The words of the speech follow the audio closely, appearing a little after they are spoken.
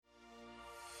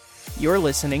You're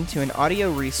listening to an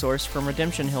audio resource from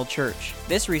Redemption Hill Church.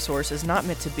 This resource is not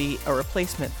meant to be a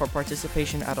replacement for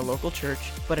participation at a local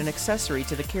church, but an accessory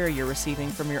to the care you're receiving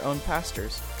from your own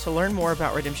pastors. To learn more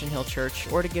about Redemption Hill Church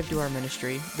or to give to our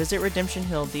ministry, visit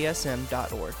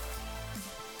redemptionhilldsm.org.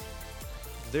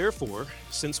 Therefore,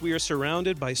 since we are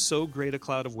surrounded by so great a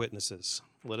cloud of witnesses,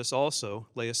 let us also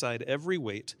lay aside every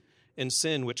weight and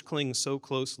sin which clings so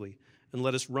closely, and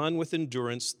let us run with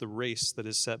endurance the race that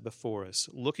is set before us,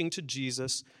 looking to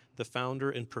Jesus, the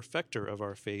founder and perfecter of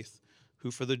our faith,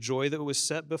 who for the joy that was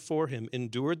set before him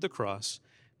endured the cross,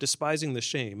 despising the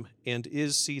shame, and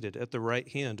is seated at the right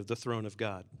hand of the throne of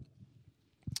God.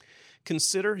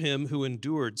 Consider him who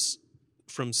endured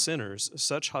from sinners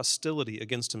such hostility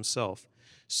against himself,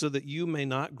 so that you may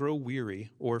not grow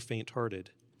weary or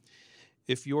faint-hearted.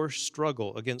 In your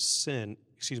struggle against sin,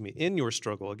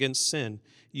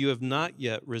 you have not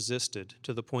yet resisted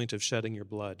to the point of shedding your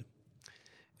blood.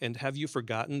 And have you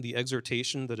forgotten the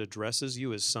exhortation that addresses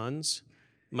you as sons?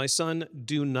 My son,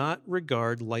 do not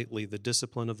regard lightly the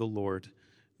discipline of the Lord,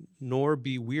 nor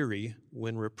be weary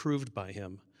when reproved by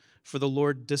him. For the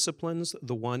Lord disciplines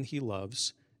the one he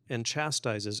loves and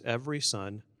chastises every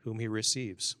son whom he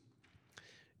receives.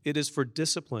 It is for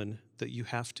discipline that you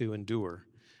have to endure.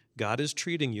 God is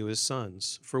treating you as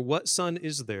sons. For what son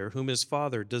is there whom his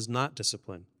father does not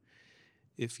discipline?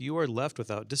 If you are left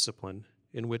without discipline,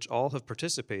 in which all have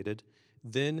participated,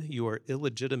 then you are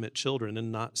illegitimate children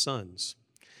and not sons.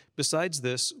 Besides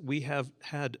this, we have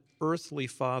had earthly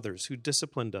fathers who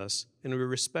disciplined us, and we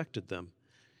respected them.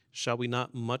 Shall we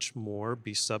not much more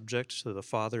be subject to the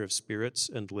Father of spirits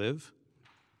and live?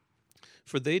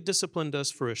 For they disciplined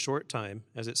us for a short time,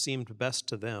 as it seemed best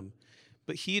to them,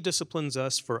 but he disciplines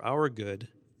us for our good,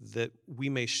 that we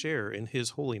may share in his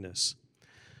holiness.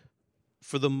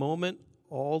 For the moment,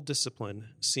 all discipline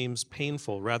seems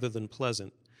painful rather than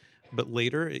pleasant, but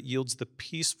later it yields the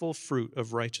peaceful fruit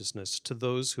of righteousness to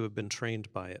those who have been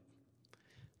trained by it.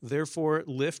 Therefore,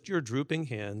 lift your drooping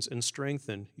hands and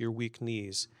strengthen your weak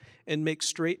knees, and make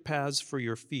straight paths for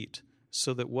your feet,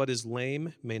 so that what is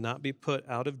lame may not be put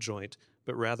out of joint,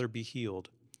 but rather be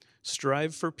healed.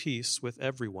 Strive for peace with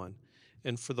everyone,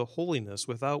 and for the holiness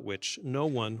without which no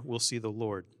one will see the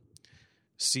Lord.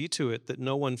 See to it that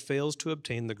no one fails to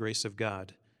obtain the grace of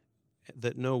God,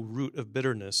 that no root of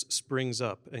bitterness springs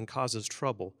up and causes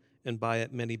trouble, and by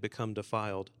it many become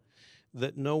defiled,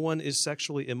 that no one is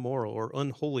sexually immoral or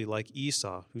unholy like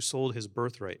Esau, who sold his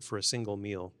birthright for a single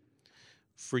meal.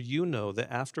 For you know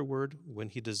that afterward, when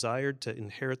he desired to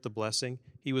inherit the blessing,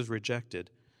 he was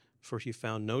rejected, for he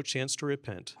found no chance to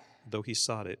repent, though he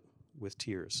sought it with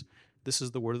tears. This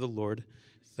is the word of the Lord.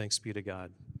 Thanks be to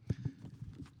God.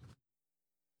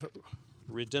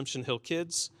 Redemption Hill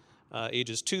kids,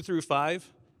 ages 2 through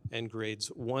 5, and grades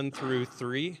 1 through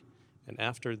 3. And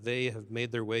after they have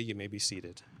made their way, you may be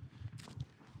seated.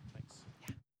 Thanks.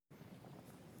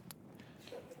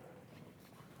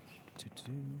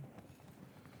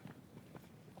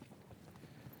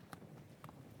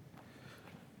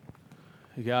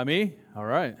 You got me? All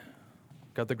right.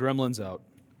 Got the gremlins out.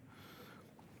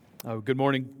 Good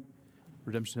morning,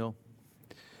 Redemption Hill.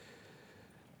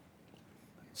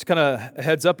 Just kind of a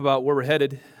heads up about where we're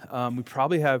headed. We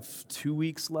probably have 2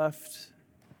 weeks left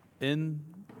in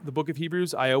the book of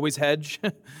Hebrews. I always hedge,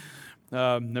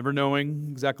 never knowing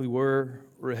exactly where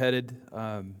we're headed.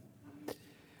 But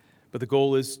the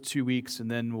goal is 2 weeks,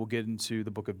 and then we'll get into the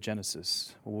book of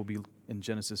Genesis. We'll be in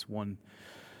Genesis 1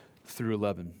 through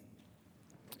 11.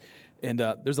 And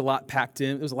there's a lot packed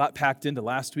in. There's a lot packed into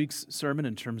last week's sermon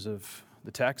in terms of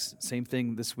the text. Same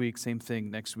thing this week, same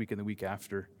thing next week and the week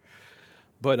after.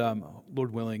 But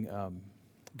Lord willing,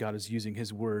 God is using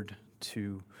his word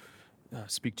to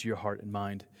speak to your heart and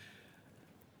mind.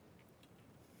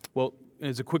 Well,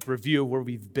 as a quick review of where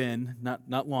we've been,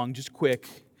 not long, just quick.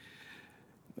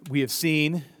 We have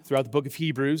seen throughout the book of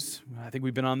Hebrews, I think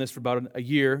we've been on this for about a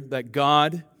year, that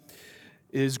God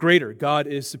is greater. God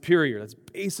is superior. That's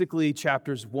basically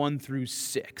chapters 1 through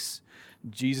 6.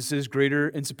 Jesus is greater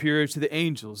and superior to the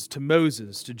angels, to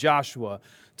Moses, to Joshua,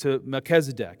 to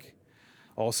Melchizedek.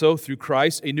 Also, through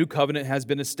Christ, a new covenant has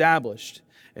been established.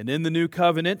 And in the new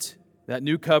covenant,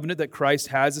 that Christ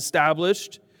has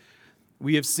established,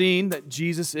 we have seen that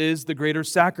Jesus is the greater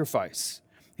sacrifice.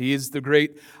 He is the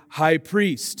great high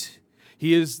priest.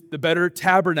 He is the better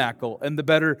tabernacle and the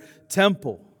better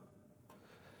temple.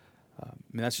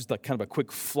 That's just like kind of a quick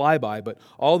flyby, but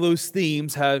all those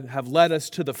themes have led us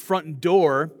to the front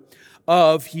door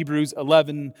of Hebrews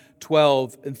 11,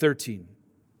 12, and 13.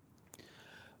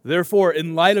 Therefore,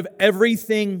 in light of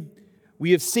everything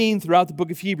we have seen throughout the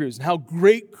book of Hebrews and how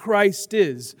great Christ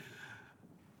is,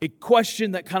 a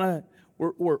question that kind of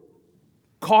we're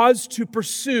caused to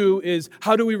pursue is,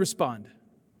 how do we respond?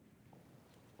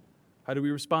 How do we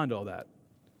respond to all that?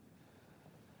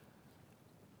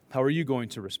 How are you going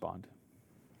to respond?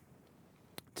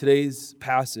 Today's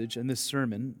passage and this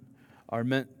sermon are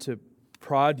meant to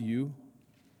prod you,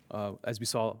 as we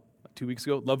saw 2 weeks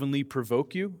ago, lovingly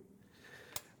provoke you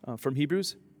from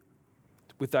Hebrews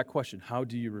with that question, how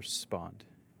do you respond?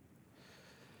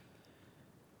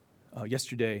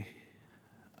 Yesterday,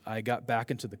 I got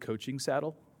back into the coaching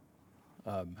saddle.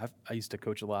 I used to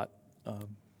coach a lot.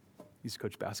 Used to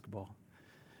coach basketball.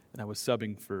 And I was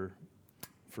subbing for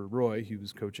Roy, who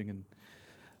was coaching, and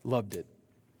loved it.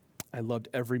 I loved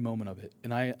every moment of it.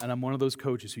 And I'm one of those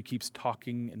coaches who keeps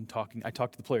talking and talking. I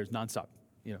talk to the players nonstop,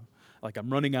 like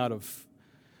I'm running out of,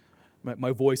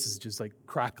 my voice is just like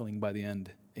crackling by the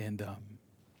end. And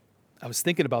I was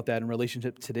thinking about that in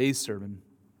relationship to today's sermon.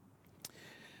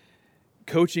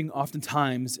 Coaching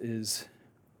oftentimes is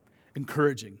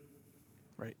encouraging,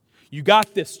 right? You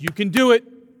got this. You can do it.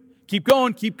 Keep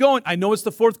going, keep going. I know it's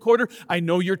the fourth quarter. I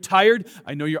know you're tired.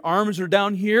 I know your arms are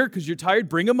down here because you're tired.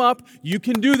 Bring them up. You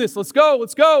can do this. Let's go,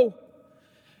 let's go.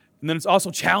 And then it's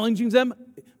also challenging them.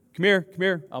 Come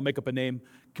here. I'll make up a name.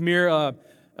 Come here,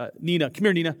 Nina. Come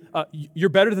here, Nina. You're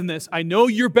better than this. I know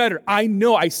you're better. I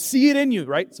know. I see it in you,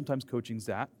 right? Sometimes coaching's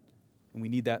that, and we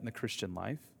need that in the Christian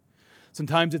life.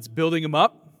 Sometimes it's building them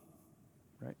up,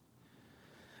 right?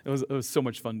 It was so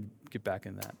much fun to get back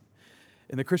in that.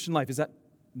 In the Christian life, is that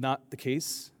not the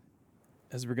case?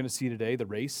 As we're going to see today, the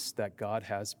race that God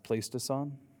has placed us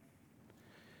on,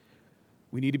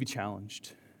 we need to be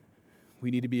challenged. We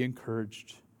need to be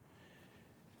encouraged.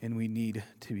 And we need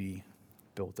to be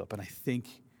built up. And I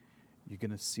think you're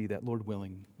going to see that, Lord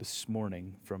willing, this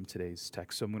morning from today's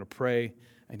text. So I'm going to pray.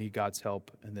 I need God's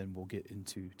help, and then we'll get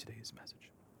into today's message.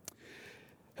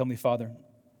 Heavenly Father,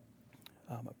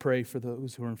 I pray for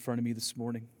those who are in front of me this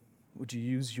morning. Would you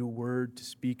use your word to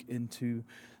speak into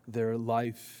their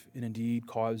life and indeed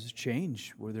cause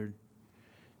change where there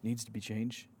needs to be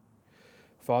change?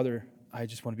 Father, I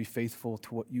just want to be faithful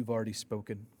to what you've already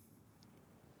spoken.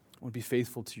 I want to be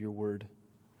faithful to your word.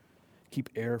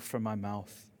 Keep air from my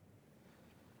mouth.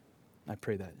 I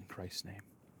pray that in Christ's name.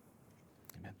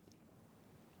 Amen.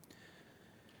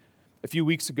 A few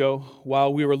weeks ago,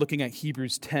 while we were looking at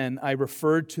Hebrews 10, I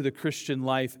referred to the Christian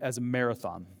life as a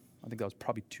marathon. I think that was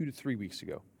probably 2 to 3 weeks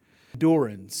ago.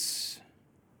 Endurance,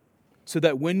 so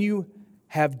that when you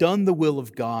have done the will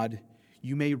of God,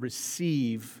 you may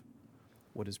receive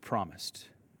what is promised.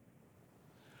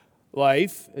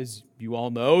 Life, as you all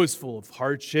know, is full of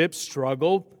hardship,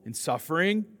 struggle, and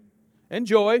suffering, and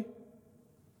joy.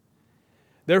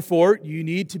 Therefore, you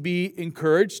need to be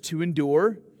encouraged to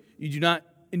endure. You do not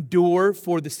endure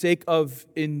for the sake of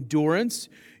endurance.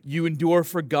 You endure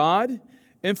for God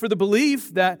and for the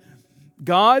belief that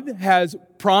God has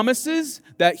promises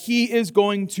that He is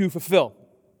going to fulfill.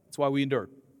 That's why we endure.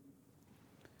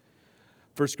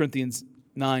 1 Corinthians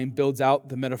 9 builds out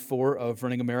the metaphor of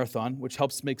running a marathon, which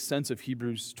helps make sense of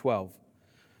Hebrews 12.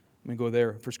 Let me go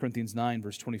there. 1 Corinthians 9,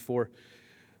 verse 24.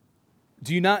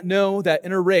 Do you not know that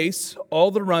in a race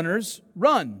all the runners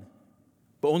run,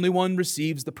 but only one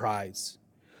receives the prize?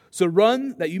 So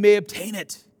run that you may obtain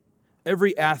it.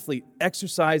 Every athlete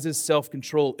exercises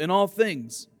self-control in all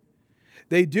things.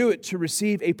 They do it to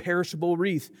receive a perishable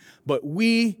wreath, but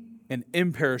we an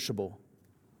imperishable.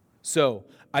 So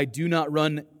I do not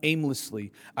run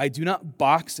aimlessly. I do not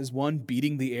box as one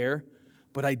beating the air,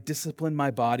 but I discipline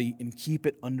my body and keep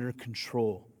it under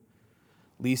control,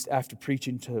 lest after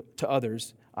preaching to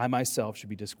others, I myself should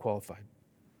be disqualified.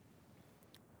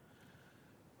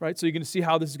 Right, so you're going to see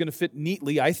how this is going to fit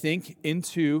neatly, I think,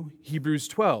 into Hebrews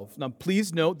 12. Now,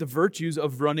 please note the virtues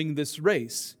of running this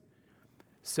race: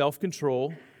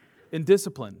 self-control and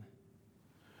discipline.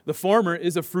 The former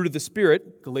is a fruit of the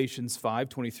Spirit, Galatians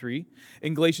 5:23.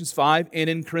 In Galatians 5 and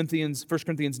in 1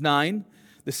 Corinthians 9,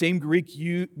 the same Greek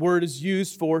word is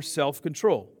used for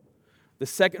self-control. The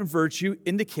second virtue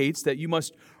indicates that you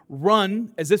must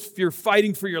run as if you're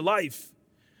fighting for your life,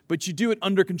 but you do it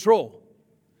under control.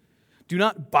 Do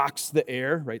not box the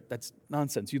air, right? That's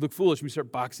nonsense. You look foolish when you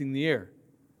start boxing the air.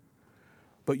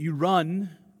 But you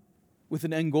run with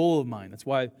an end goal in mind. That's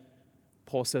why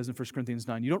Paul says in 1 Corinthians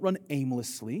 9, you don't run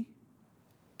aimlessly,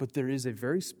 but there is a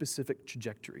very specific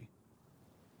trajectory.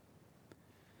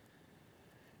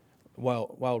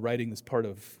 While writing this part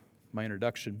of my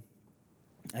introduction,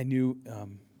 I knew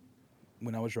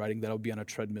when I was writing that I would be on a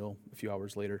treadmill a few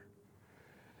hours later.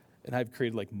 And I've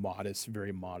created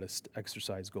very modest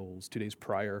exercise goals. 2 days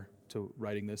prior to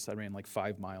writing this, I ran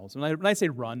 5 miles. And when I say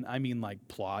run, I mean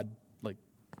plod,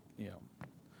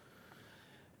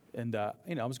 And, I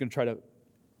was going to try to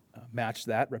match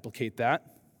that, replicate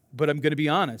that. But I'm going to be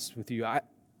honest with you.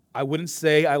 I wouldn't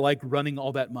say I like running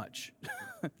all that much.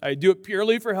 I do it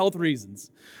purely for health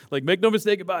reasons. Like, make no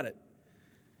mistake about it.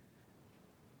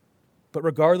 But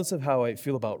regardless of how I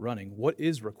feel about running, what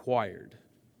is required?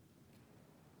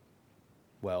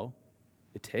 Well,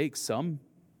 it takes some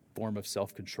form of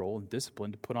self-control and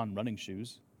discipline to put on running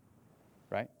shoes,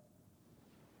 right?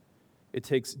 It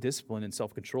takes discipline and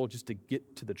self-control just to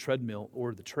get to the treadmill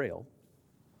or the trail.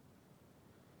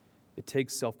 It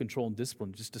takes self-control and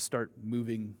discipline just to start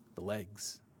moving the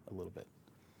legs a little bit.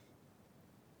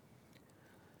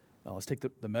 Now, let's take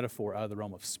the metaphor out of the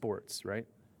realm of sports, right?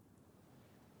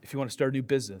 If you want to start a new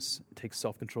business, it takes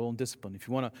self-control and discipline. If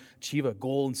you want to achieve a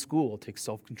goal in school, it takes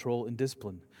self-control and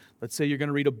discipline. Let's say you're going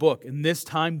to read a book, and this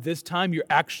time, you're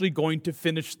actually going to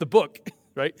finish the book,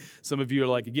 right? Some of you are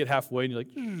like, you get halfway, and you're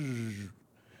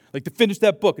like, to finish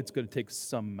that book, it's going to take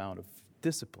some amount of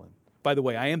discipline. By the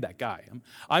way, I am that guy.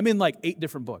 I'm in like 8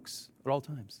 different books at all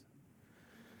times.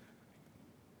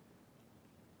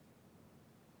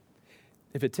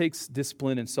 If it takes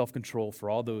discipline and self-control for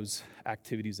all those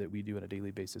activities that we do on a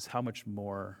daily basis, how much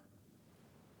more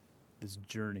this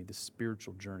journey, this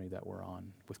spiritual journey that we're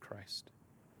on with Christ?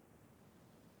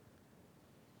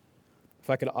 If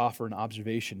I could offer an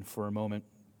observation for a moment,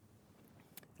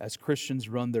 as Christians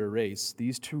run their race,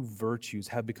 these 2 virtues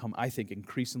have become, I think,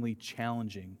 increasingly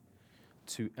challenging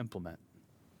to implement.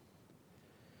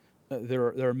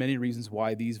 There are many reasons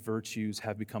why these virtues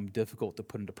have become difficult to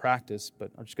put into practice,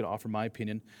 but I'm just going to offer my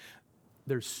opinion.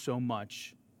 There's so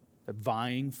much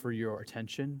vying for your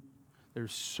attention.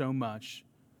 There's so much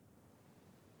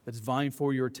that's vying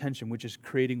for your attention, which is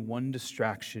creating one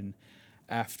distraction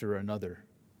after another.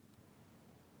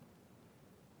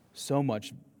 So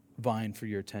much vying for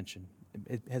your attention.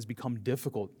 It has become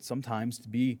difficult sometimes to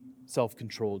be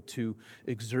self-controlled, to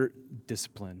exert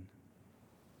discipline.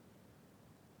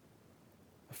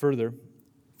 Further,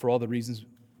 for all the reasons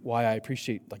why I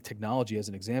appreciate technology as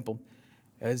an example,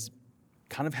 has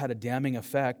kind of had a damning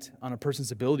effect on a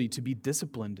person's ability to be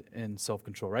disciplined and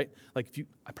self-control, right? Like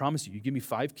I promise you give me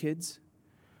 5 kids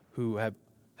who have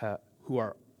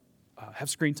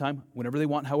screen time whenever they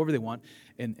want, however they want,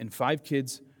 and 5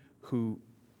 kids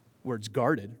where it's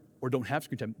guarded or don't have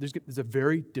screen time, there's a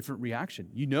very different reaction.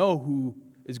 You know who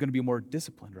is going to be more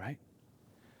disciplined, right?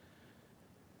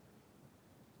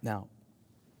 Now,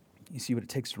 you see what it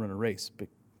takes to run a race, but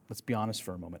let's be honest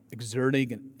for a moment.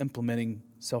 Exerting and implementing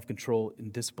self-control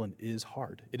and discipline is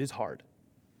hard. It is hard.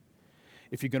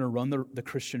 If you're going to run the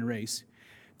Christian race,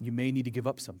 you may need to give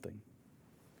up something.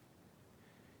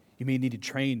 You may need to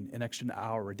train an extra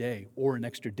hour a day or an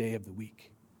extra day of the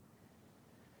week.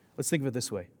 Let's think of it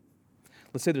this way.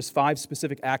 Let's say there's 5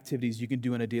 specific activities you can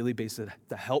do on a daily basis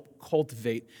to help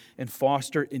cultivate and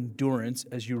foster endurance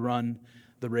as you run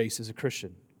the race as a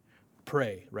Christian.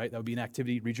 Pray, right? That would be an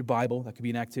activity. Read your Bible. That could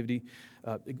be an activity.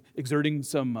 Exerting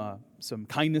some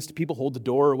kindness to people, hold the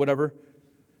door or whatever.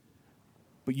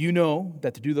 But you know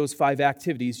that to do those 5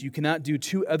 activities, you cannot do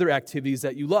 2 other activities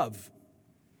that you love.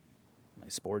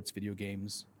 Sports, video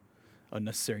games,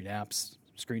 unnecessary naps,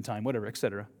 screen time, whatever,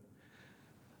 etc.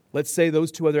 Let's say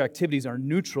those 2 other activities are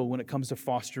neutral when it comes to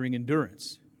fostering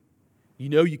endurance. You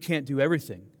know you can't do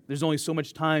everything. There's only so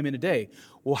much time in a day.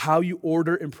 Well, how you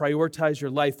order and prioritize your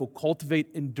life will cultivate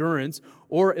endurance,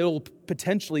 or it'll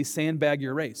potentially sandbag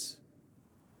your race.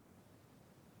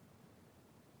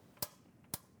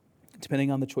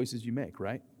 Depending on the choices you make,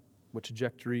 right? What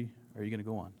trajectory are you going to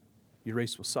go on? Your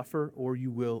race will suffer or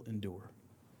you will endure.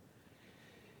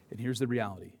 And here's the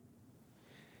reality.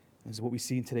 This is what we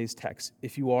see in today's text.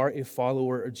 If you are a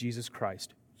follower of Jesus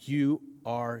Christ, you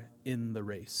are in the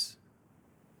race.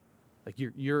 Like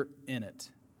you're in it.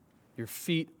 Your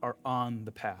feet are on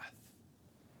the path.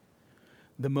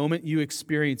 The moment you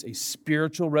experience a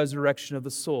spiritual resurrection of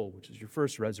the soul, which is your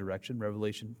first resurrection,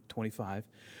 Revelation 25,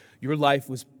 your life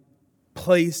was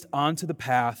placed onto the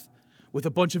path with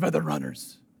a bunch of other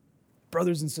runners,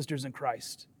 brothers and sisters in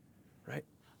Christ, right?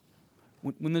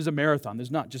 When there's a marathon,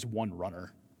 there's not just one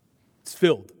runner. It's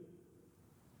filled.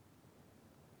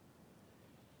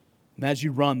 And as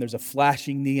you run, there's a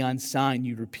flashing neon sign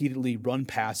you repeatedly run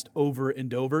past over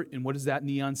and over. And what does that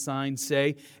neon sign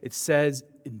say? It says,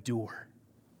 endure.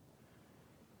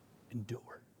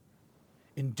 Endure.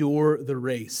 Endure the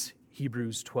race,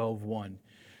 Hebrews 12:1.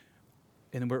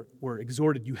 And we're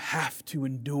exhorted, you have to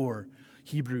endure,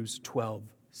 Hebrews 12:7.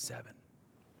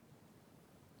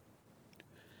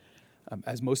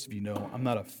 As most of you know, I'm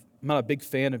not a big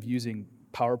fan of using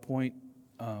PowerPoint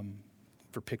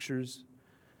for pictures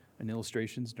and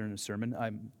illustrations during a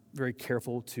sermon. very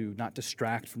careful to not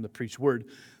distract from the preached word.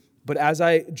 But as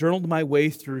I journaled my way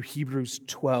through Hebrews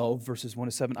 12, verses 1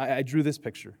 to 7, I drew this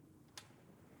picture.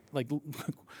 Like,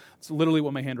 it's literally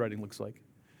what my handwriting looks like.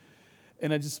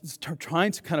 And I just was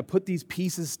trying to kind of put these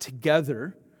pieces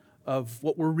together of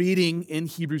what we're reading in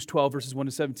Hebrews 12, verses 1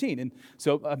 to 17. And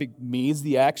so, I mean, me is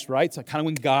the X, right? So kind of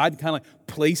when God kind of like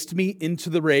placed me into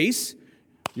the race.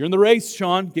 You're in the race,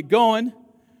 Sean. Get going.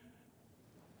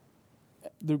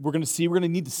 We're going to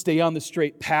need to stay on the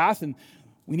straight path, and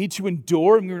we need to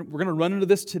endure. And we're going to run into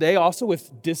this today also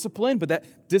with discipline, but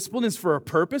that discipline is for a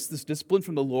purpose. This discipline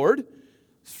from the Lord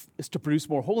is to produce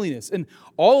more holiness. And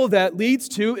all of that leads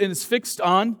to and is fixed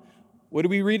on, what do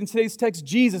we read in today's text?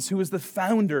 Jesus, who is the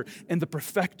founder and the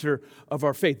perfecter of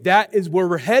our faith. That is where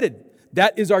we're headed.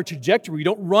 That is our trajectory. We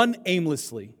don't run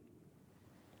aimlessly.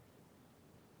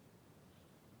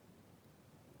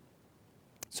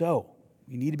 So,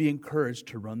 you need to be encouraged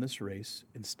to run this race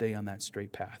and stay on that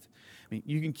straight path. I mean,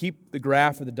 you can keep the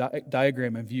graph or the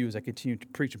diagram in view as I continue to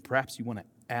preach, and perhaps you want to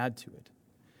add to it.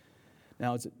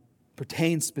 Now, as it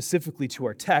pertains specifically to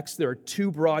our text, there are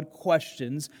two broad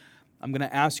questions I'm going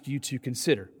to ask you to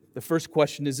consider. The first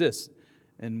question is this,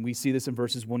 and we see this in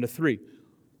verses 1 to 3.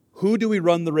 Who do we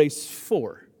run the race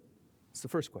for? That's the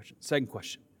first question. Second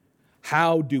question,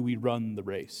 how do we run the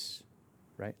race?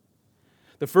 Right?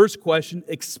 The first question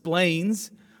explains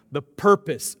the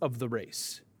purpose of the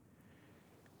race.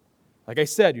 Like I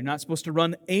said, you're not supposed to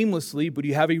run aimlessly, but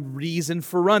you have a reason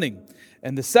for running.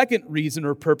 And the second reason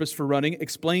or purpose for running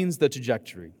explains the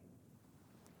trajectory.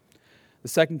 The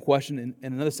second question,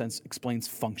 in another sense, explains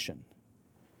function.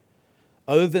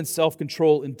 Other than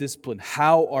self-control and discipline,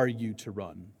 how are you to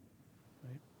run?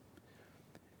 Right?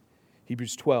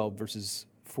 Hebrews 12, verses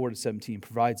 4 to 17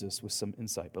 provides us with some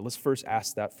insight. But let's first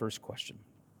ask that first question.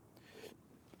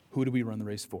 Who do we run the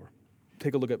race for?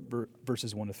 Take a look at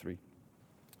verses 1 to 3.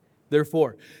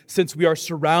 Therefore, since we are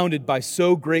surrounded by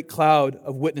so great cloud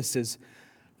of witnesses,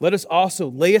 let us also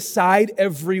lay aside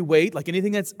every weight, like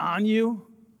anything that's on you.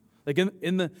 Like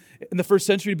in the first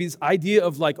century, it'd be this idea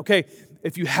of like, okay,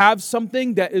 if you have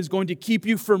something that is going to keep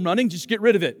you from running, just get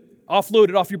rid of it. Offload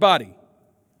it off your body.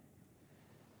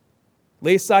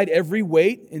 Lay aside every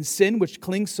weight and sin which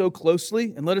clings so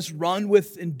closely, and let us run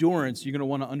with endurance. You're going to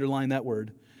want to underline that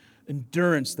word.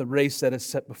 Endurance, the race that is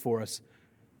set before us.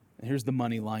 And here's the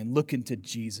money line. Look into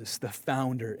Jesus, the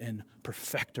founder and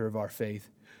perfecter of our faith,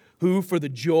 who for the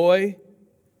joy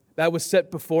that was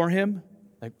set before him,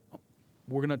 like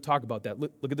we're going to talk about that.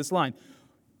 Look at this line.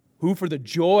 Who for the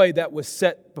joy that was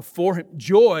set before him,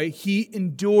 joy, he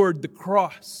endured the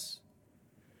cross,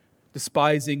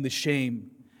 despising the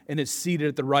shame, and is seated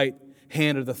at the right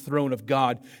hand of the throne of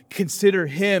God. Consider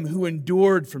him who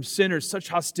endured from sinners such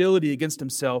hostility against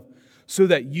himself, so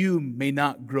that you may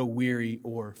not grow weary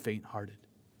or faint-hearted.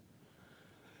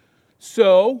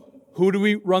 So, who do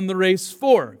we run the race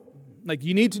for? Like,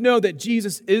 you need to know that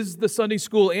Jesus is the Sunday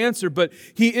school answer, but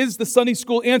he is the Sunday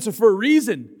school answer for a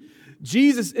reason.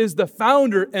 Jesus is the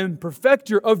founder and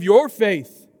perfecter of your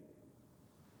faith.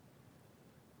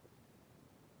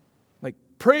 Like,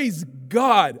 praise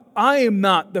God, I am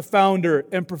not the founder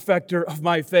and perfecter of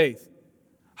my faith.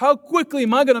 How quickly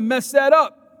am I going to mess that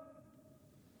up?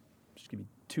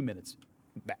 2 minutes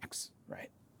max, right?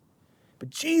 But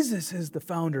Jesus is the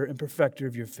founder and perfecter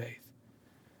of your faith.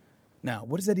 Now,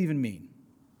 what does that even mean?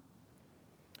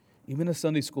 Even a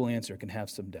Sunday school answer can have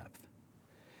some depth.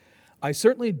 I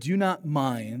certainly do not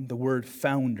mind the word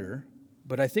founder,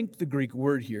 but I think the Greek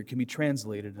word here can be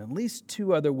translated in at least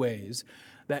two other ways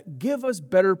that give us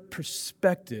better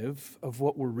perspective of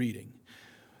what we're reading.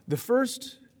 The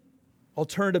first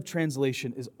alternative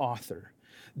translation is author.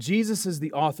 Jesus is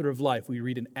the author of life. We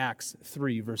read in Acts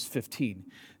 3, verse 15.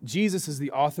 Jesus is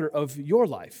the author of your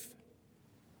life.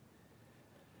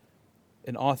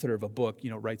 An author of a book,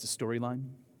 writes a storyline.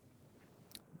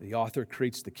 The author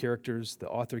creates the characters. The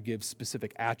author gives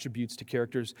specific attributes to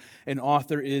characters. An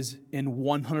author is in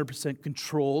 100%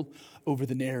 control over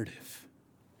the narrative.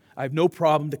 I have no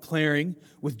problem declaring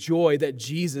with joy that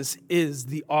Jesus is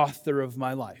the author of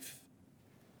my life.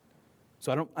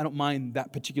 So I don't mind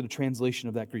that particular translation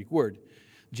of that Greek word.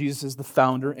 Jesus is the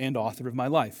founder and author of my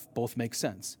life. Both make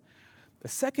sense. The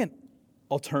second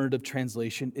alternative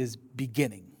translation is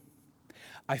beginning.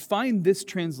 I find this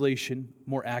translation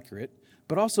more accurate,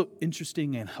 but also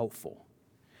interesting and helpful.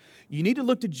 You need to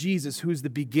look to Jesus, who is the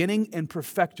beginning and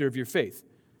perfecter of your faith.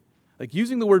 Like,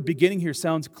 using the word beginning here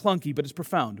sounds clunky, but it's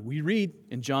profound. We read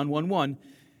in John 1:1,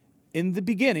 in the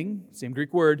beginning, same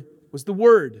Greek word, was the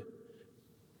Word.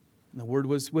 And the Word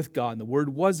was with God, and the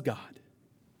Word was God.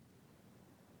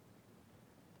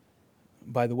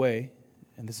 By the way,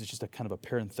 and this is just a kind of a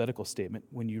parenthetical statement,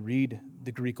 when you read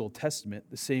the Greek Old Testament,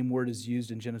 the same word is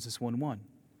used in Genesis 1:1.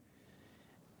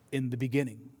 In the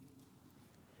beginning,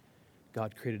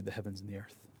 God created the heavens and the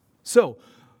earth. So,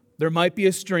 there might be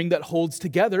a string that holds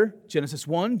together Genesis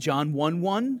 1, John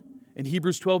 1:1, and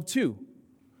Hebrews 12:2.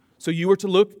 So you were to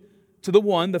look to the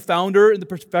one, the founder and the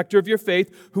perfecter of your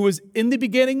faith, who was in the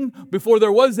beginning before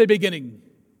there was a beginning.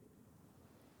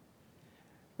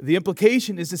 The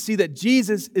implication is to see that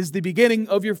Jesus is the beginning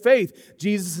of your faith.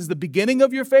 Jesus is the beginning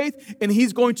of your faith, and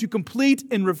He's going to complete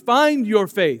and refine your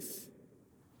faith.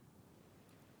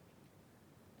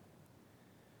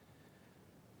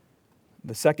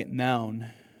 The second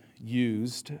noun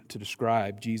used to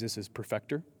describe Jesus as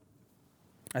perfecter,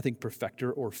 I think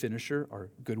perfecter or finisher are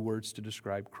good words to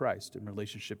describe Christ in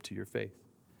relationship to your faith.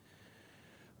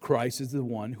 Christ is the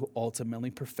one who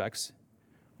ultimately perfects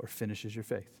or finishes your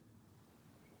faith.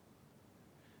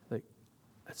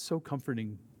 That's so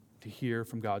comforting to hear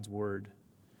from God's word,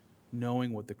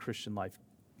 knowing what the Christian life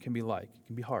can be like. It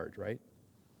can be hard, right?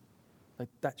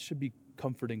 That should be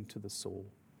comforting to the soul.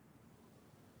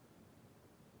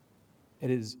 It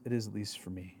is at least for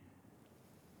me.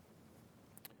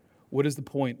 What is the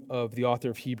point of the author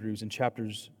of Hebrews in chapter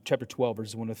 12,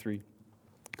 verses 1 to 3?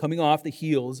 Coming off the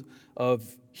heels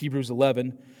of Hebrews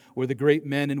 11, where the great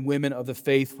men and women of the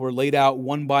faith were laid out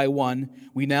one by one,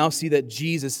 we now see that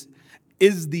Jesus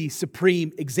is the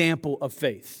supreme example of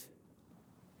faith.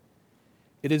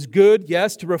 It is good,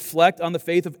 yes, to reflect on the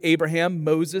faith of Abraham,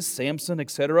 Moses, Samson,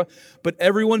 etc., but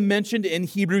everyone mentioned in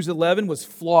Hebrews 11 was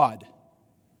flawed.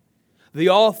 They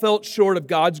all fell short of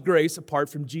God's grace apart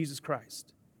from Jesus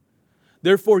Christ.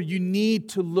 Therefore, you need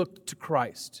to look to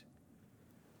Christ.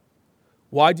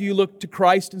 Why do you look to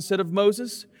Christ instead of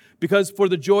Moses? Because for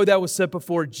the joy that was set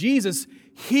before Jesus,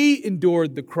 He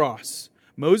endured the cross.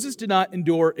 Moses did not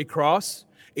endure a cross.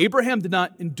 Abraham did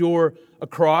not endure a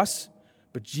cross,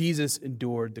 but Jesus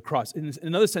endured the cross. In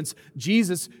another sense,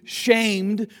 Jesus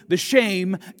shamed the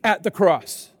shame at the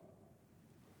cross.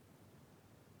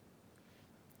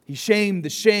 He shamed the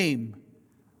shame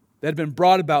that had been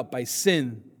brought about by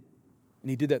sin, and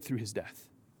He did that through His death.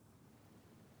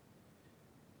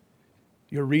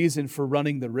 Your reason for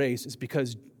running the race is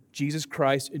because Jesus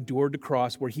Christ endured the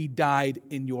cross where He died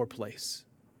in your place.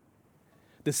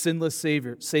 The sinless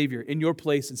Savior in your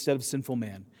place instead of sinful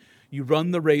man. You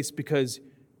run the race because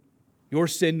your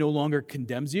sin no longer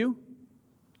condemns you.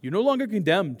 You're no longer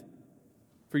condemned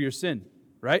for your sin,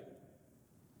 right?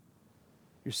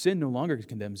 Your sin no longer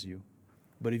condemns you.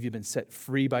 But if you've been set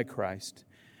free by Christ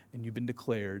and you've been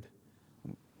declared,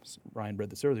 Ryan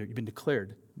read this earlier, you've been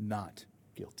declared not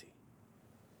guilty.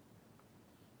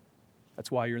 That's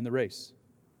why you're in the race.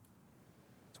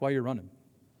 That's why you're running.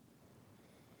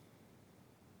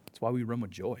 That's why we run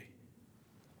with joy.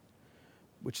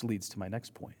 Which leads to my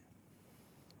next point.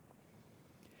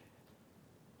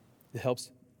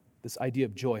 This idea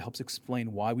of joy helps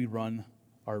explain why we run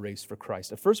our race for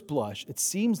Christ. At first blush, it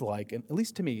seems like, and at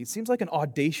least to me, it seems like an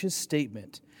audacious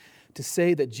statement to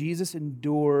say that Jesus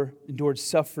endured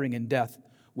suffering and death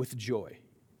with joy.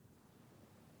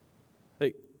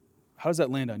 Hey, how does that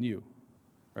land on you,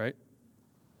 right?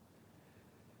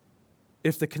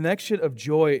 If the connection of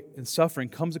joy and suffering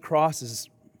comes across as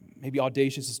maybe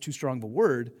audacious is too strong of a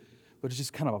word, but it's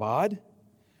just kind of odd,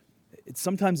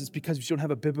 sometimes it's because we don't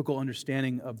have a biblical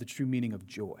understanding of the true meaning of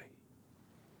joy.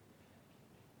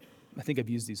 I think I've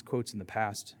used these quotes in the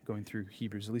past, going through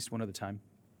Hebrews at least one other time,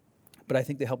 but I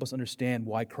think they help us understand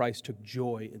why Christ took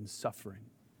joy in suffering.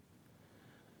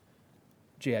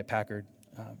 J.I. Packer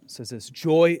says this: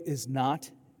 joy is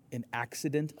not an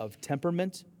accident of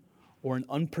temperament or an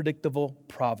unpredictable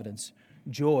providence.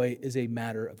 Joy is a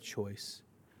matter of choice.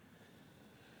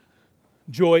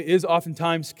 Joy is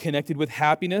oftentimes connected with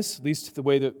happiness, at least the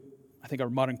way that I think our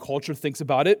modern culture thinks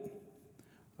about it.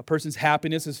 A person's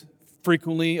happiness is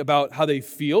frequently about how they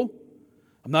feel.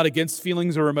 I'm not against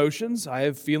feelings or emotions. I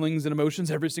have feelings and emotions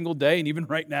every single day, and even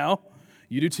right now,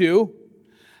 you do too.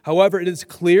 However, it is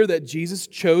clear that Jesus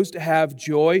chose to have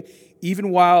joy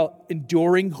even while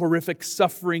enduring horrific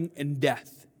suffering and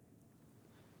death.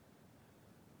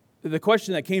 The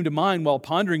question that came to mind while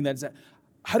pondering that is that,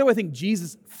 how do I think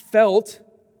Jesus felt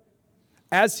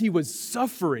as He was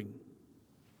suffering?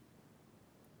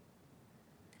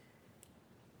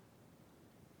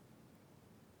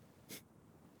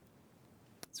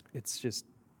 It's just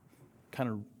kind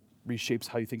of reshapes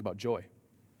how you think about joy.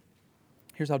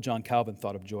 Here's how John Calvin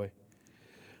thought of joy.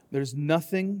 There's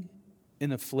nothing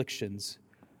in afflictions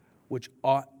which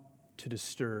ought to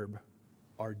disturb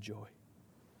our joy.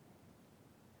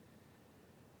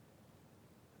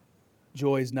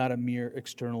 Joy is not a mere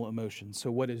external emotion.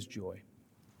 So what is joy?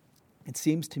 It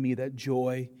seems to me that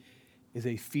joy is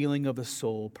a feeling of the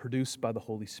soul produced by the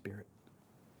Holy Spirit.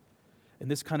 And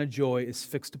this kind of joy is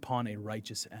fixed upon a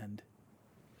righteous end.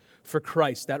 For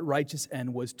Christ, that righteous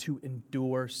end was to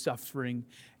endure suffering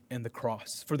and the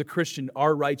cross. For the Christian,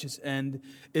 our righteous end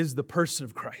is the person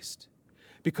of Christ.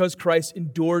 Because Christ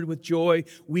endured with joy,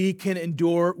 we can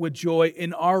endure with joy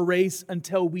in our race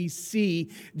until we see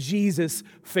Jesus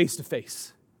face to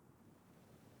face.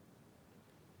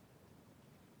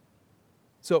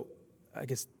 So, I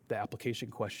guess the application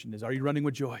question is, are you running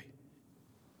with joy?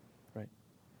 Right?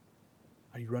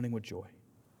 Are you running with joy?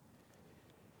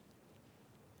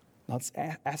 Now let's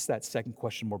ask that second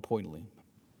question more pointedly.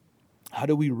 How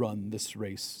do we run this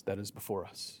race that is before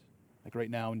us? Like right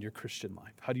now in your Christian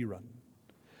life, how do you run?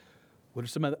 What are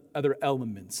some other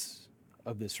elements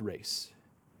of this race?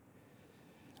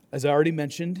 As I already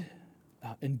mentioned,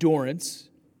 endurance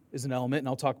is an element, and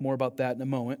I'll talk more about that in a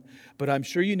moment. But I'm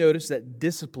sure you notice that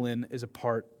discipline is a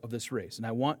part of this race. And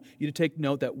I want you to take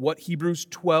note that what Hebrews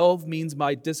 12 means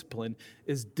by discipline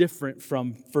is different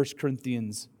from 1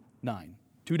 Corinthians 9.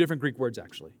 Two different Greek words,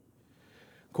 actually.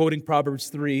 Quoting Proverbs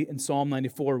 3 and Psalm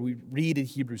 94, we read in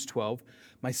Hebrews 12,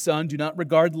 "My son, do not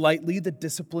regard lightly the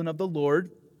discipline of the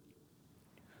Lord,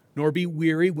 nor be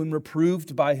weary when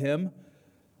reproved by him."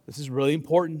 This is really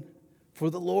important. "For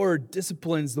the Lord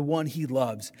disciplines the one he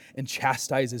loves and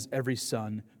chastises every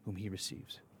son whom he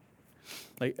receives."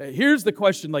 Here's the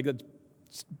question that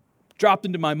dropped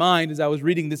into my mind as I was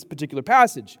reading this particular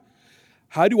passage.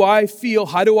 How do I feel?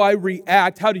 How do I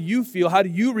react? How do you feel? How do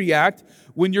you react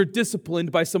when you're disciplined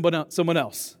by someone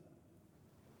else?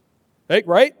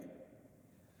 Right?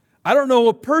 I don't know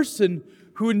a person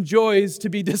who enjoys to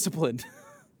be disciplined.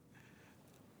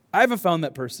 I haven't found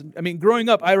that person. Growing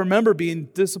up, I remember being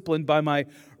disciplined by my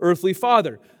earthly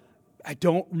father. I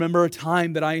don't remember a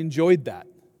time that I enjoyed that.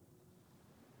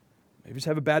 Maybe I just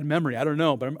have a bad memory. I don't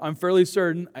know, but I'm fairly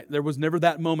certain there was never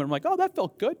that moment. I'm like, oh, that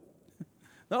felt good.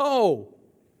 No.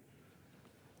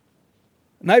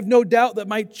 And I have no doubt that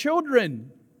my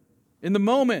children, in the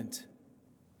moment,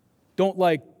 don't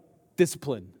like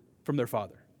discipline from their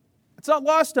father. It's not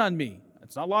lost on me.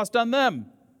 It's not lost on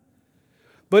them.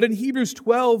 But in Hebrews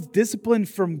 12, discipline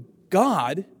from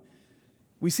God,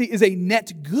 we see, is a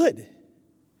net good.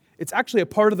 It's actually a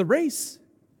part of the race.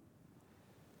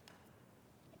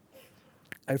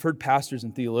 I've heard pastors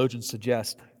and theologians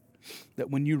suggest that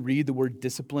when you read the word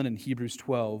discipline in Hebrews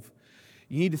 12,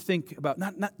 you need to think about,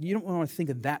 you don't want to think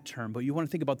in that term, but you want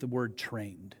to think about the word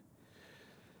trained.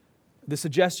 The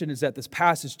suggestion is that this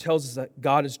passage tells us that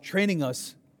God is training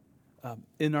us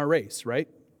in our race, right?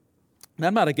 And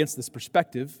I'm not against this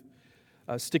perspective.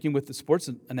 Sticking with the sports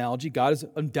analogy, God is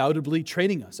undoubtedly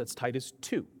training us. That's Titus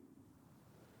 2.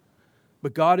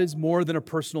 But God is more than a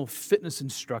personal fitness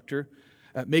instructor,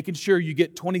 making sure you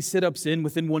get 20 sit-ups in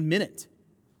within 1 minute.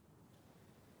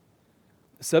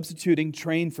 Substituting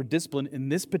train for discipline in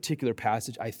this particular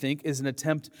passage, I think, is an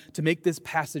attempt to make this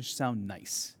passage sound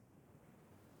nice.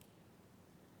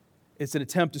 It's an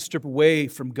attempt to strip away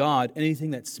from God anything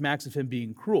that smacks of Him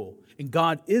being cruel. And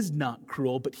God is not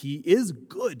cruel, but He is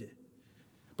good.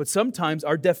 But sometimes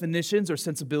our definitions or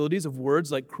sensibilities of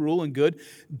words like cruel and good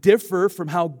differ from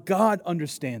how God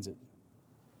understands it.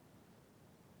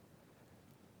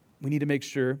 We need to make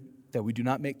sure that we do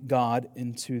not make God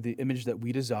into the image that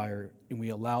we desire, and we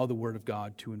allow the Word of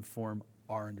God to inform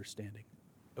our understanding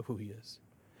of who He is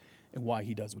and why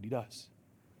He does what He does.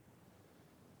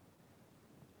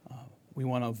 We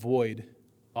want to avoid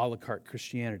a la carte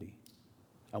Christianity.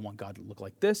 I want God to look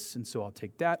like this, and so I'll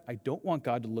take that. I don't want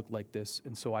God to look like this,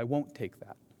 and so I won't take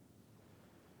that.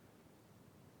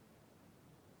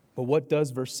 But what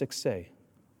does verse 6 say?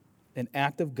 An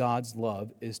act of God's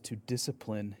love is to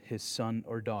discipline His son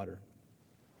or daughter.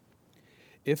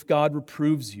 If God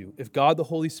reproves you, if God the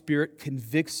Holy Spirit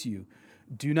convicts you,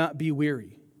 do not be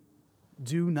weary.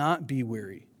 Do not be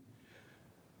weary.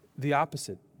 The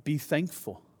opposite, be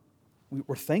thankful.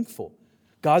 We're thankful.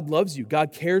 God loves you.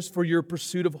 God cares for your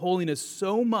pursuit of holiness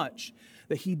so much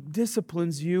that He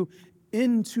disciplines you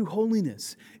into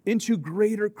holiness, into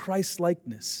greater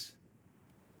Christ-likeness.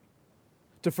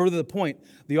 To further the point,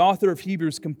 the author of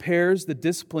Hebrews compares the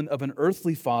discipline of an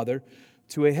earthly father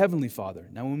to a heavenly father.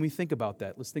 Now, when we think about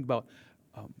that, let's think about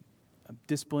a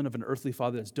discipline of an earthly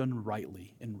father that's done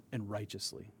rightly and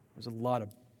righteously. There's a lot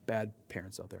of bad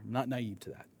parents out there. I'm not naive to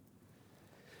that.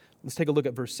 Let's take a look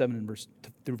at verse 7 and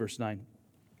through verse 9.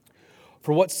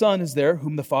 For what son is there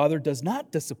whom the father does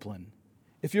not discipline?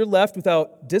 If you're left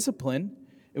without discipline,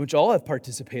 in which all have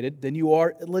participated, then you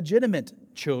are illegitimate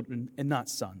children and not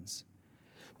sons.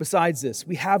 Besides this,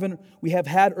 we have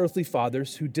had earthly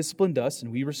fathers who disciplined us,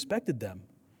 and we respected them.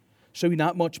 Shall we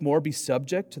not much more be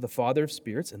subject to the Father of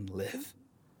spirits and live?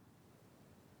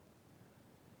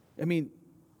 I mean,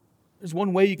 there's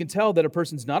one way you can tell that a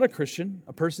person's not a Christian.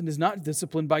 A person is not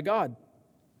disciplined by God.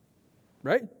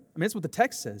 Right? I mean, that's what the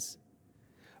text says.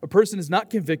 A person is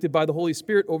not convicted by the Holy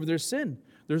Spirit over their sin.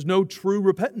 There's no true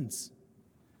repentance.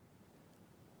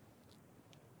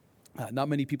 Not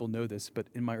many people know this, but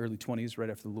in my early 20s, right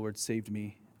after the Lord saved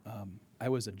me, I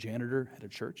was a janitor at a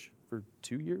church for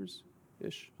 2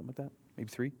 years-ish, something like that, maybe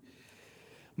 3.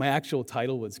 My actual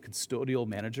title was custodial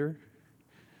manager.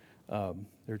 They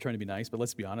were trying to be nice, but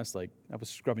let's be honest, I was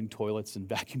scrubbing toilets and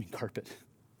vacuuming carpet.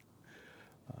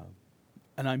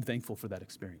 And I'm thankful for that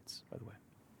experience, by the way.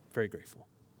 Very grateful.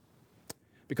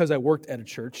 Because I worked at a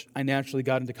church, I naturally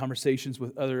got into conversations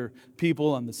with other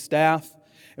people on the staff.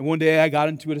 And one day I got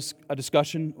into a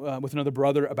discussion with another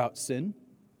brother about sin.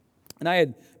 And I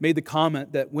had made the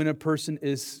comment that when a person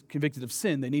is convicted of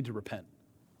sin, they need to repent.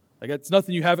 It's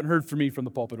nothing you haven't heard from me from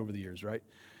the pulpit over the years, right?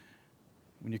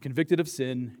 When you're convicted of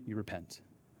sin, you repent.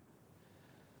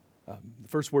 The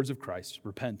first words of Christ,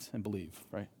 repent and believe,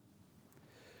 right?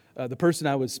 The person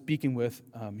I was speaking with,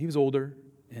 he was older,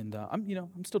 and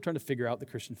I'm still trying to figure out the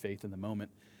Christian faith in the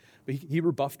moment. But he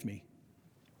rebuffed me.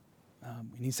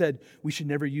 And he said, we should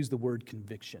never use the word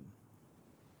conviction.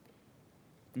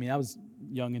 I mean, I was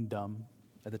young and dumb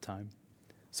at the time,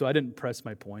 so I didn't press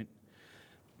my point.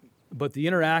 But the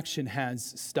interaction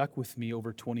has stuck with me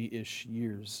over 20-ish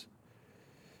years.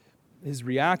 His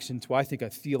reaction to, I think,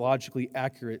 a theologically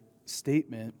accurate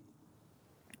statement,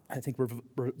 I think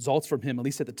results from him, at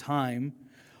least at the time,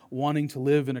 wanting to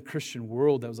live in a Christian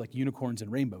world that was like unicorns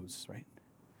and rainbows, right?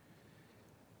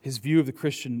 His view of the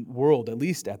Christian world, at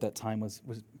least at that time, was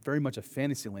very much a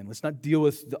fantasy land. Let's not deal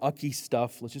with the ucky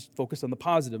stuff. Let's just focus on the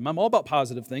positive. I'm all about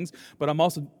positive things, but I'm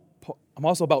also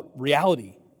about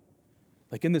reality.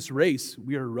 Like in this race,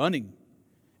 we are running,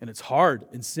 and it's hard,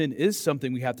 and sin is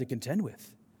something we have to contend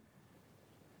with.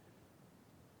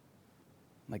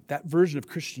 Like that version of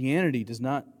Christianity does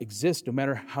not exist no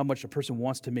matter how much a person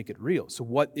wants to make it real. So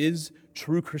what is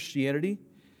true Christianity?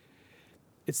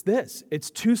 It's this. It's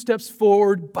 2 steps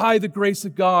forward by the grace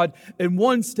of God and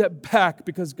 1 step back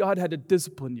because God had to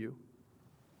discipline you.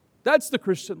 That's the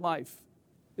Christian life,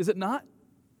 is it not?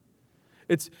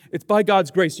 It's by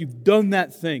God's grace. You've done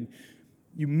that thing.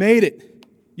 You made it.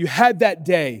 You had that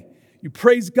day. You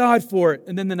praise God for it.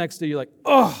 And then the next day you're like,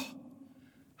 oh,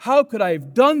 how could I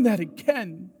have done that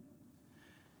again?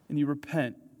 And you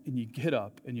repent and you get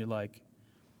up and you're like,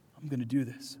 I'm going to do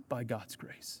this by God's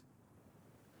grace.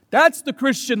 That's the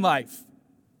Christian life.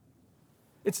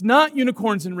 It's not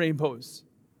unicorns and rainbows.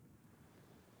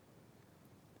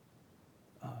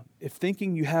 If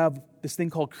thinking you have this thing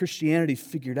called Christianity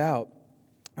figured out,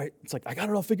 right? It's like, I got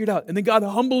it all figured out. And then God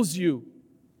humbles you.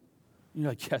 And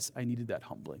you're like, yes, I needed that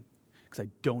humbling because I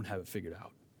don't have it figured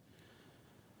out.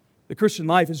 The Christian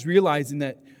life is realizing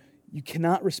that you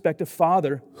cannot respect a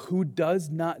father who does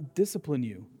not discipline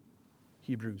you.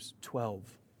 Hebrews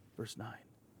 12, verse 9.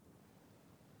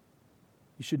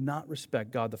 You should not respect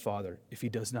God the Father if He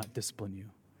does not discipline you.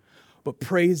 But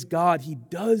praise God, He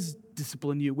does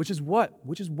discipline you, which is what?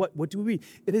 What do we read?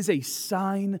 It is a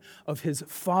sign of His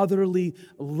fatherly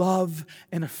love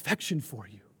and affection for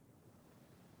you.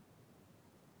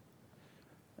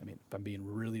 I mean, if I'm being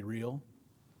really real,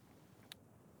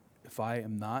 if I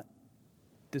am not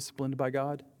disciplined by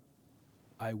God,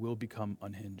 I will become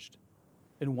unhinged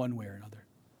in one way or another.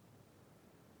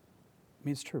 I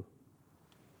mean, it's true.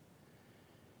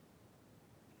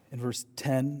 In verse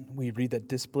 10, we read that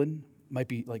discipline might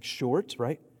be like short,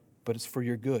 right? But it's for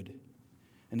your good.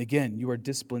 And again, you are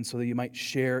disciplined so that you might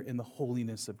share in the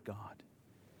holiness of God.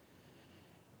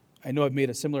 I know I've made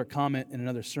a similar comment in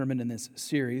another sermon in this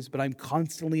series, but I'm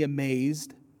constantly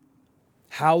amazed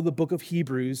how the book of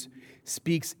Hebrews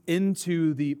speaks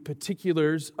into the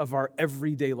particulars of our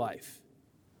everyday life.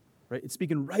 Right? It's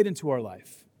speaking right into our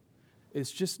life.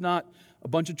 It's just not a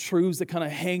bunch of truths that kind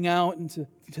of hang out into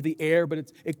the air,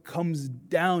 but it comes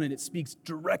down and it speaks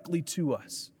directly to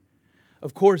us.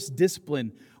 Of course,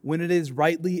 discipline, when it is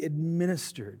rightly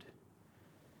administered,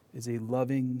 is a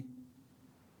loving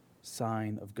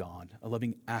sign of God, a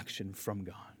loving action from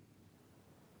God.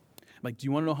 Like, do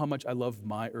you want to know how much I love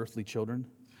my earthly children?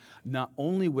 Not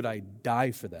only would I die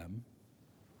for them,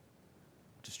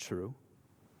 which is true,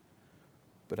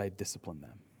 but I discipline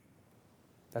them.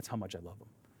 That's how much I love them.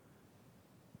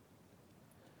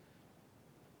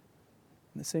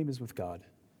 And the same is with God,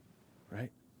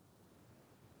 right?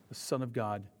 The Son of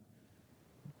God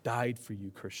died for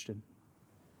you, Christian.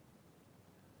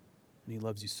 And he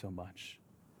loves you so much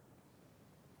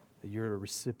that you're a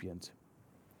recipient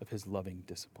of his loving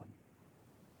discipline.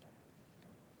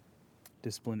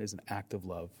 Discipline is an act of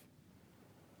love,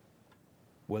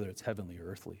 whether it's heavenly or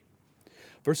earthly.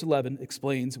 Verse 11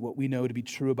 explains what we know to be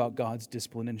true about God's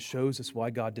discipline and shows us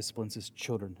why God disciplines his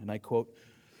children. And I quote,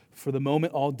 "For the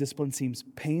moment, all discipline seems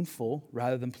painful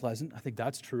rather than pleasant." I think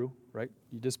that's true, right?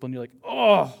 You discipline, you're like,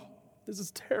 oh, this is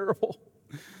terrible.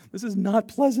 This is not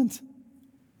pleasant.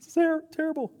 This is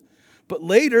terrible. But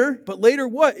later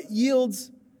what? It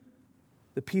yields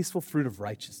the peaceful fruit of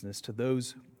righteousness to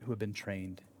those who have been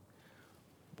trained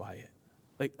by it.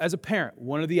 Like, as a parent,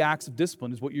 one of the acts of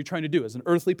discipline is what you're trying to do as an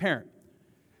earthly parent.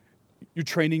 You're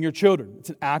training your children. It's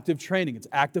an active training. It's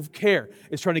active care.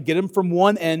 It's trying to get them from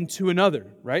one end to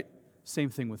another, right? Same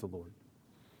thing with the Lord.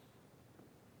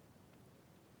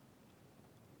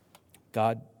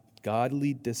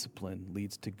 Godly discipline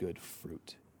leads to good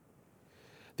fruit.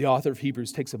 The author of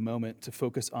Hebrews takes a moment to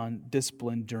focus on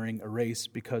discipline during a race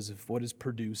because of what is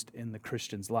produced in the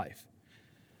Christian's life.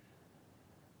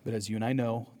 But as you and I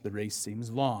know, the race seems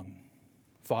long.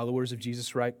 Followers of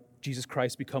Jesus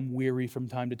Christ become weary from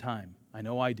time to time. I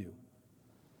know I do.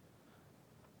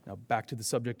 Now back to the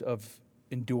subject of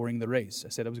enduring the race. I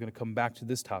said I was going to come back to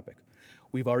this topic.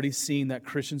 We've already seen that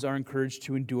Christians are encouraged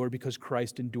to endure because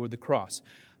Christ endured the cross.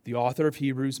 The author of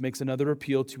Hebrews makes another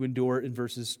appeal to endure in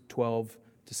verses 12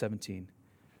 to 17.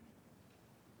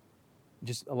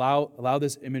 Just allow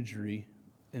this imagery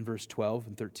in verse 12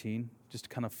 and 13 just to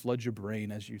kind of flood your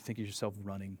brain as you think of yourself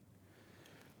running.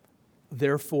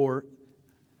 Therefore,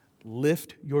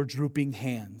 lift your drooping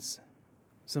hands.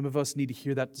 Some of us need to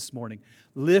hear that this morning.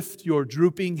 Lift your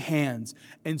drooping hands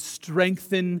and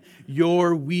strengthen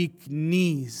your weak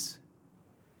knees.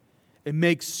 And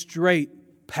make straight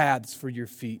paths for your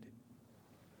feet,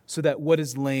 so that what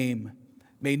is lame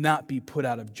may not be put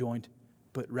out of joint,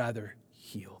 but rather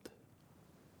healed.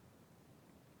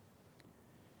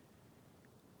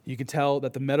 You can tell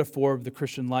that the metaphor of the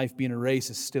Christian life being a race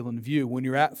is still in view. When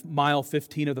you're at mile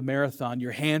 15 of the marathon,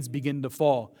 your hands begin to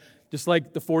fall. Just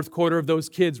like the fourth quarter of those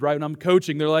kids, right? When I'm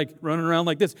coaching, they're like running around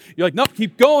like this. You're like, no,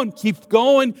 keep going.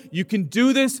 You can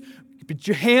do this. Get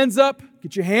your hands up.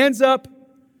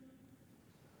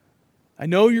 I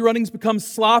know your running's become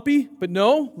sloppy, but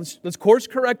no, let's course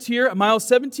correct here. At mile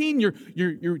 17,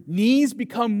 your knees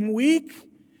become weak.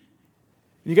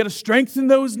 You got to strengthen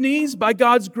those knees by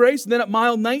God's grace. And then at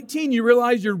mile 19, you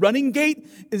realize your running gait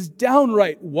is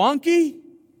downright wonky.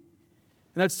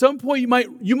 And at some point,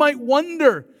 you might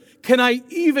wonder, can I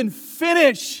even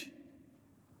finish?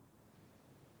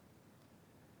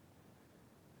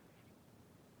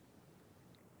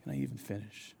 Can I even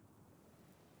finish?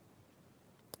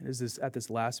 And is this at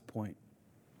this last point,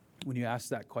 when you ask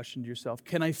that question to yourself,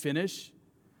 can I finish?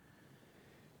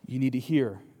 You need to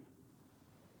hear,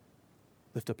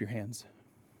 lift up your hands.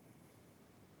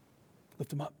 Lift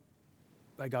them up.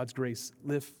 By God's grace,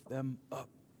 lift them up.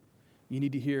 You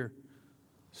need to hear,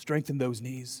 strengthen those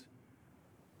knees.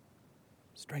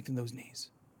 Strengthen those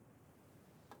knees.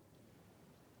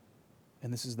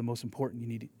 And this is the most important you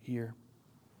need to hear.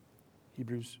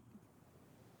 Hebrews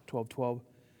 12:12.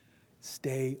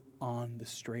 Stay on the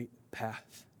straight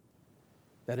path.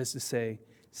 That is to say,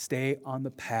 stay on the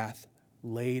path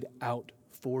laid out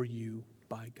for you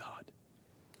by God.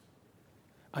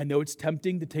 I know it's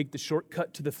tempting to take the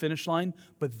shortcut to the finish line,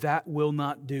 but that will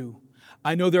not do.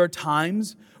 I know there are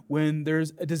times when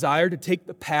there's a desire to take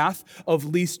the path of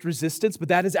least resistance, but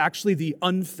that is actually the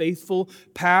unfaithful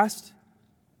path.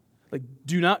 Like,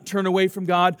 do not turn away from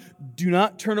God. Do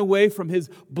not turn away from His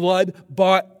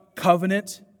blood-bought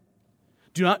covenant.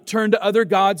 Do not turn to other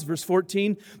gods, verse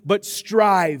 14, but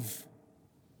strive.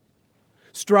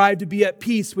 Strive to be at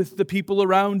peace with the people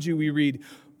around you, we read.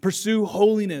 Pursue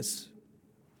holiness.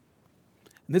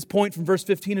 And this point from verse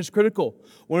 15 is critical.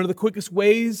 One of the quickest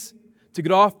ways to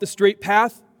get off the straight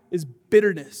path is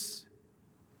bitterness.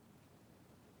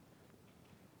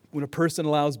 When a person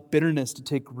allows bitterness to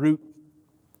take root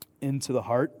into the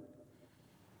heart,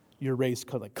 your race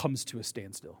comes to a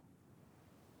standstill.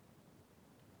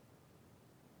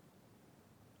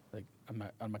 I'm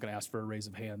not going to ask for a raise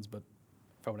of hands, but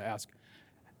if I were to ask,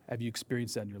 have you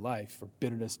experienced that in your life, or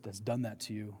bitterness has done that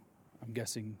to you? I'm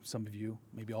guessing some of you,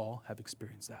 maybe all, have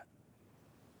experienced that.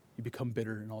 You become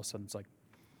bitter, and all of a sudden it's like,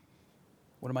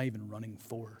 what am I even running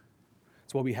for?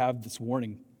 That's why we have this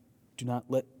warning. Do not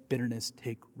let bitterness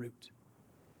take root.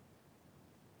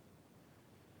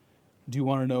 Do you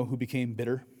want to know who became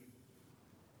bitter?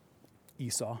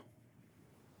 Esau.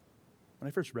 When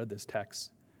I first read this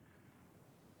text,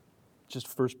 just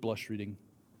first blush reading,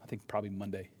 I think probably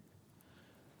Monday,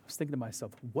 I was thinking to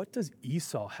myself, what does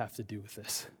Esau have to do with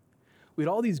this? We had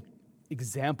all these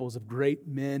examples of great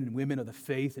men and women of the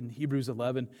faith in Hebrews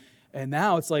 11, and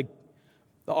now it's like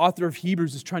the author of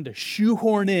Hebrews is trying to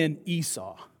shoehorn in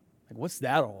Esau. Like, what's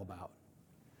that all about?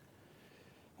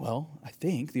 Well, I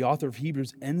think the author of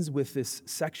Hebrews ends with this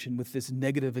section with this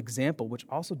negative example, which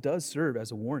also does serve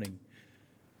as a warning.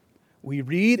 We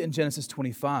read in Genesis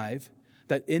 25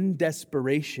 that in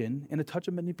desperation and a touch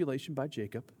of manipulation by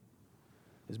Jacob,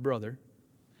 his brother,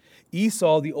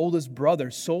 Esau, the oldest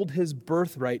brother, sold his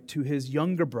birthright to his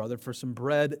younger brother for some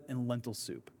bread and lentil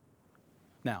soup.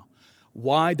 Now,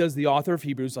 why does the author of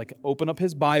Hebrews open up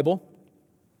his Bible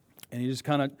and he just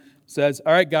kind of says,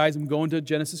 all right, guys, I'm going to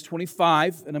Genesis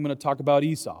 25 and I'm going to talk about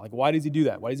Esau. Why does he do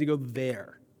that? Why does he go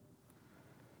there?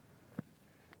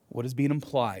 What is being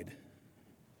implied?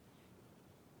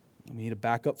 We need to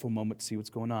back up for a moment to see what's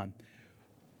going on.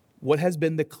 What has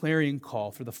been the clarion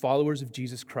call for the followers of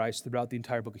Jesus Christ throughout the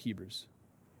entire book of Hebrews?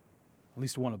 At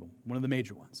least one of them, one of the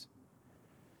major ones.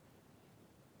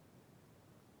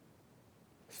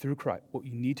 Through Christ, what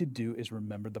you need to do is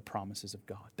remember the promises of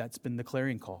God. That's been the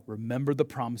clarion call. Remember the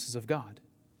promises of God.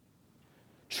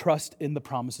 Trust in the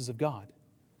promises of God.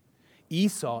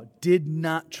 Esau did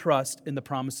not trust in the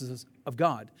promises of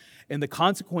God, and the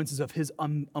consequences of his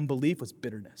unbelief was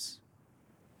bitterness.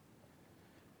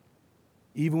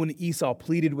 Even when Esau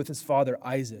pleaded with his father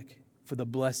Isaac for the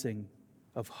blessing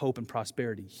of hope and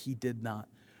prosperity, he did not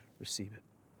receive it.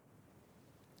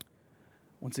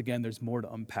 Once again, there's more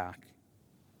to unpack,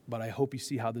 but I hope you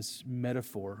see how this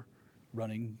metaphor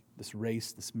running this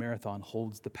race, this marathon,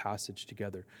 holds the passage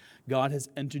together. God has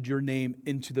entered your name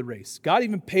into the race. God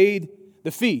even paid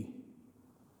the fee.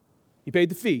 He paid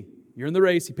the fee. You're in the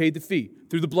race, he paid the fee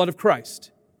through the blood of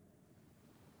Christ.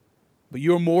 But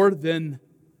you're more than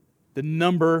the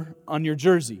number on your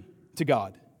jersey to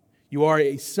God. You are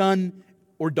a son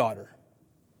or daughter.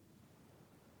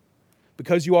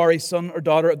 Because you are a son or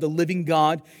daughter of the living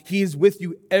God, he is with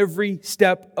you every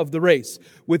step of the race.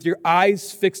 With your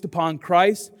eyes fixed upon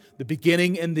Christ, the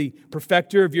beginning and the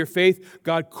perfecter of your faith,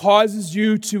 God causes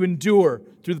you to endure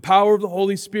through the power of the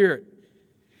Holy Spirit.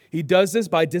 He does this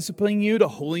by disciplining you to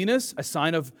holiness, a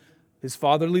sign of his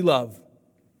fatherly love.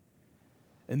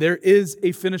 And there is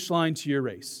a finish line to your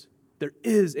race. There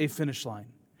is a finish line.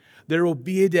 There will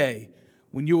be a day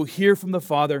when you will hear from the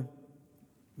Father.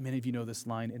 Many of you know this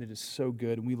line, and it is so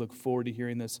good, and we look forward to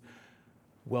hearing this.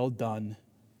 Well done,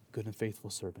 good and faithful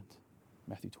servant.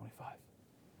 Matthew 25.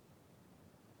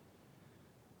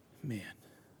 Man,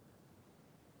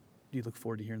 do you look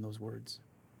forward to hearing those words?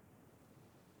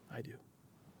 I do.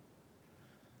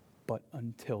 But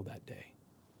until that day,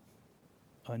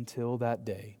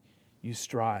 you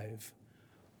strive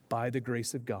by the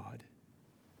grace of God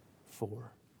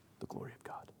for the glory of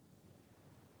God.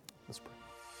 Let's pray.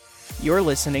 You're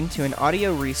listening to an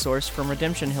audio resource from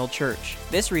Redemption Hill Church.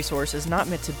 This resource is not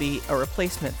meant to be a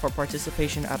replacement for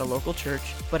participation at a local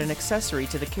church, but an accessory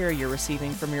to the care you're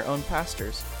receiving from your own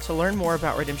pastors. To learn more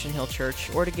about Redemption Hill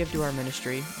Church or to give to our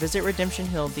ministry, visit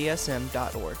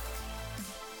redemptionhilldsm.org.